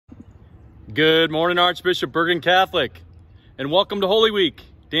Good morning, Archbishop Bergan Catholic, and welcome to Holy Week.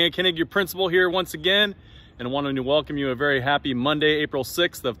 Dan Koenig, your principal, here once again, and wanting to welcome you a very happy Monday, April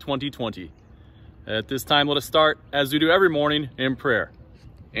 6th of 2020. At this time, let us start, as we do every morning, in prayer.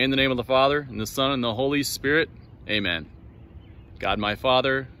 In the name of the Father, and the Son, and the Holy Spirit, amen. God, my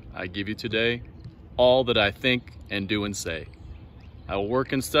Father, I give you today all that I think and do and say. I will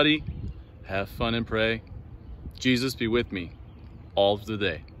work and study, have fun and pray. Jesus be with me all of the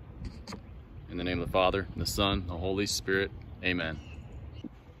day. In the name of the Father, and the Son, and the Holy Spirit, amen.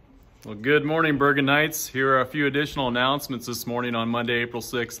 Well, good morning, Bergan Knights. Here are a few additional announcements this morning on Monday, April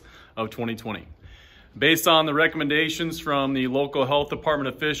 6th of 2020. Based on the recommendations from the local health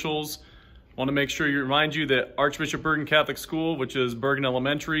department officials, I want to make sure remind you that Archbishop Bergan Catholic School, which is Bergan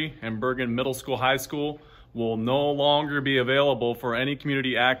Elementary and Bergan Middle School High School, will no longer be available for any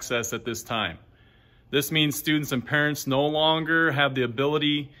community access at this time. This means students and parents no longer have the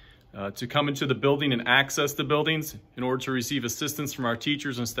ability to come into the building and access the buildings in order to receive assistance from our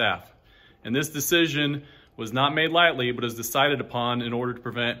teachers and staff. And this decision was not made lightly, but is decided upon in order to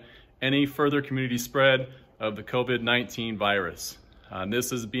prevent any further community spread of the COVID-19 virus.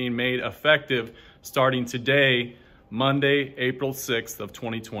 This is being made effective starting today, Monday, April 6th of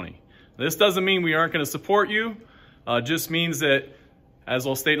 2020. This doesn't mean we aren't going to support you. Just means that, as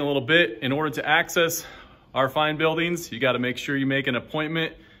I'll state in a little bit, in order to access our fine buildings, you got to make sure you make an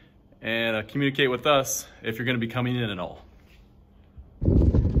appointment and communicate with us if you're going to be coming in at all.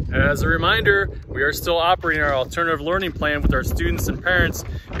 As a reminder, we are still operating our alternative learning plan with our students and parents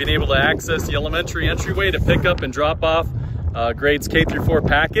being able to access the elementary entryway to pick up and drop off grades K through 4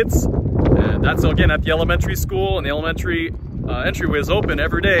 packets. And that's again at the elementary school, and the elementary entryway is open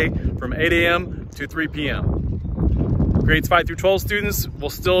every day from 8 a.m. to 3 p.m. Grades 5 through 12 students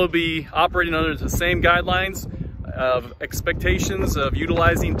will still be operating under the same guidelines of expectations of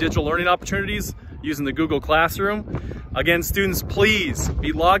utilizing digital learning opportunities using the Google Classroom. Again, students, please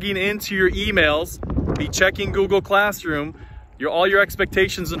be logging into your emails, be checking Google Classroom. All your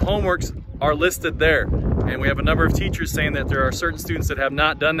expectations and homeworks are listed there. And we have a number of teachers saying that there are certain students that have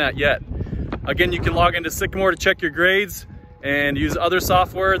not done that yet. Again, you can log into Sycamore to check your grades and use other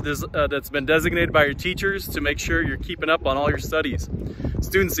software that's been designated by your teachers to make sure you're keeping up on all your studies.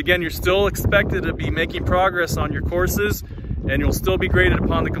 Students, again, you're still expected to be making progress on your courses, and you'll still be graded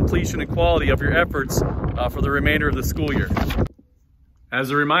upon the completion and quality of your efforts for the remainder of the school year. As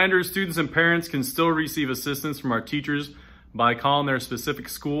a reminder, students and parents can still receive assistance from our teachers by calling their specific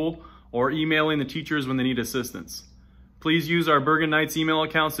school or emailing the teachers when they need assistance. Please use our Bergan Knights email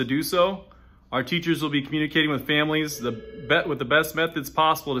accounts to do so. Our teachers will be communicating with families with the best methods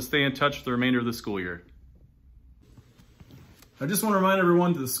possible to stay in touch for the remainder of the school year. I just want to remind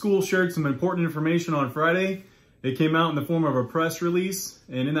everyone that the school shared some important information on Friday. It came out in the form of a press release,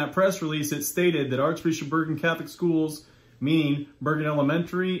 and in that press release it stated that Archbishop Bergan Catholic Schools, meaning Bergan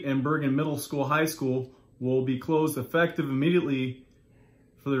Elementary and Bergan Middle School High School, will be closed effective immediately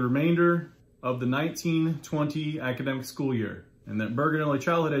for the remainder of the 1920 academic school year, and that Bergan Early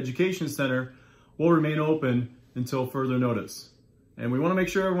Childhood Education Center will remain open until further notice. And we want to make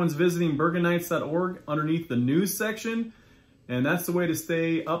sure everyone's visiting berganknights.org underneath the news section, and that's the way to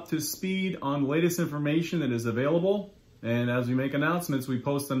stay up to speed on the latest information that is available. And as we make announcements, we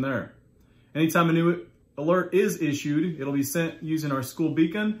post them there. Anytime a new alert is issued, it'll be sent using our school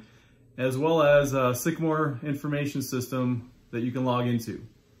beacon, as well as a Sycamore information system that you can log into.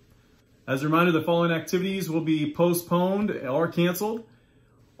 As a reminder, the following activities will be postponed or canceled.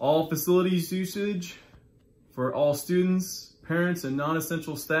 All facilities usage for all students, parents, and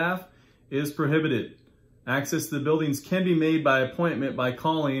non-essential staff is prohibited. Access to the buildings can be made by appointment by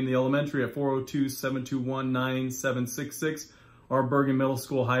calling the elementary at 402-721-9766 or Bergan Middle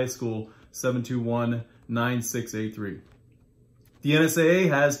School High School 721-9683. The NSAA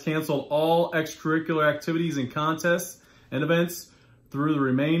has canceled all extracurricular activities and contests and events through the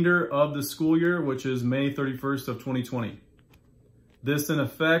remainder of the school year, which is May 31st of 2020. This, in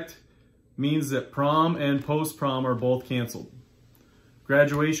effect, means that prom and post-prom are both canceled.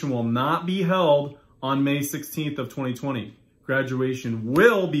 Graduation will not be held on May 16th of 2020. Graduation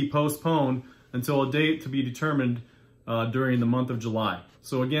will be postponed until a date to be determined during the month of July.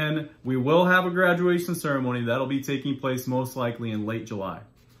 So again, we will have a graduation ceremony that'll be taking place most likely in late July.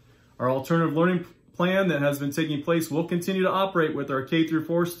 Our alternative learning plan that has been taking place will continue to operate with our K through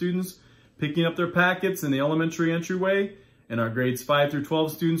 4 students picking up their packets in the elementary entryway, and our grades 5 through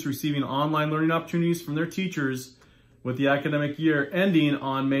 12 students receiving online learning opportunities from their teachers, with the academic year ending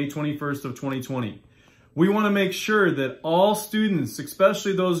on May 21st of 2020. We want to make sure that all students,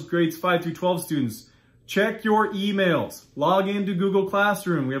 especially those grades 5 through 12 students, Check your emails. Log into Google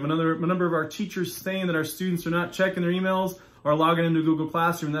Classroom. We have a number of our teachers saying that our students are not checking their emails or logging into Google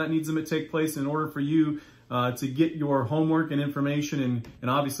Classroom. That needs to take place in order for you to get your homework and information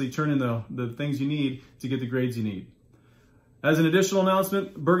and obviously turn in the things you need to get the grades you need. As an additional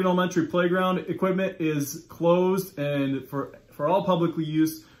announcement, Bergan Elementary playground equipment is closed and for all public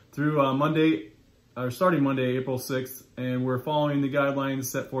use through starting Monday, April 6th, and we're following the guidelines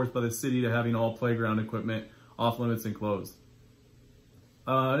set forth by the city to having all playground equipment off limits and closed.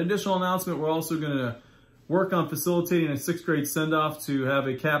 An additional announcement, we're also going to work on facilitating a 6th grade send-off to have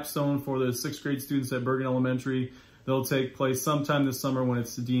a capstone for the 6th grade students at Bergan Elementary. They'll take place sometime this summer when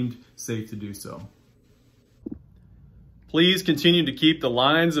it's deemed safe to do so. Please continue to keep the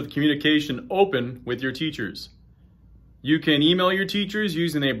lines of communication open with your teachers. You can email your teachers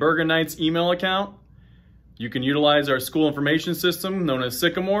using a Bergan Knights email account. You can utilize our school information system known as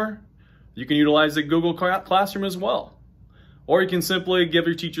Sycamore. You can utilize the Google Classroom as well. Or you can simply give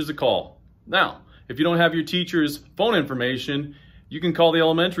your teachers a call. Now, if you don't have your teacher's phone information, you can call the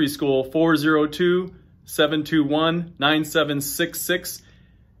elementary school 402-721-9766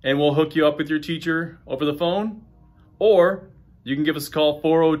 and we'll hook you up with your teacher over the phone. Or you can give us a call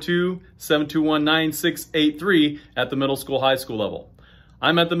 402-721-9683 at the middle school, high school level.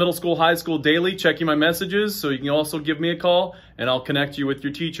 I'm at the middle school, high school daily checking my messages, so you can also give me a call and I'll connect you with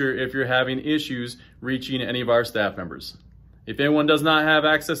your teacher if you're having issues reaching any of our staff members. If anyone does not have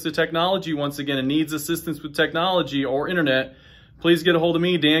access to technology, once again, and needs assistance with technology or internet, please get a hold of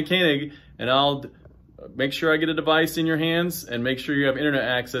me, Dan Koenig, and I'll make sure I get a device in your hands and make sure you have internet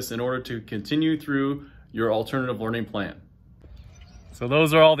access in order to continue through your alternative learning plan. So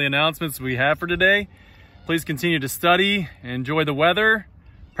those are all the announcements we have for today. Please continue to study, enjoy the weather,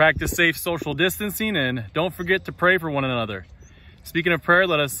 practice safe social distancing, and don't forget to pray for one another. Speaking of prayer,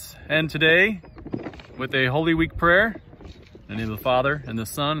 let us end today with a Holy Week prayer. In the name of the Father, and the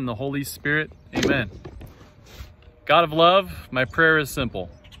Son, and the Holy Spirit. Amen. God of love, my prayer is simple.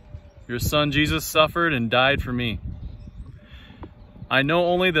 Your Son Jesus suffered and died for me. I know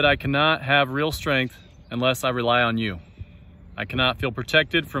only that I cannot have real strength unless I rely on you. I cannot feel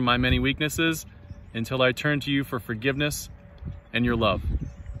protected from my many weaknesses until I turn to you for forgiveness and your love.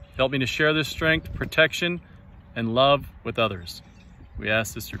 Help me to share this strength, protection, and love with others. We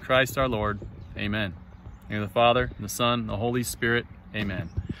ask this through Christ our Lord. Amen. In the name of the Father, and the Son, and the Holy Spirit. Amen.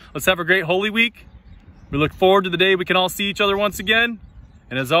 Let's have a great Holy Week. We look forward to the day we can all see each other once again.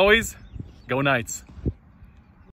 And as always, go Knights.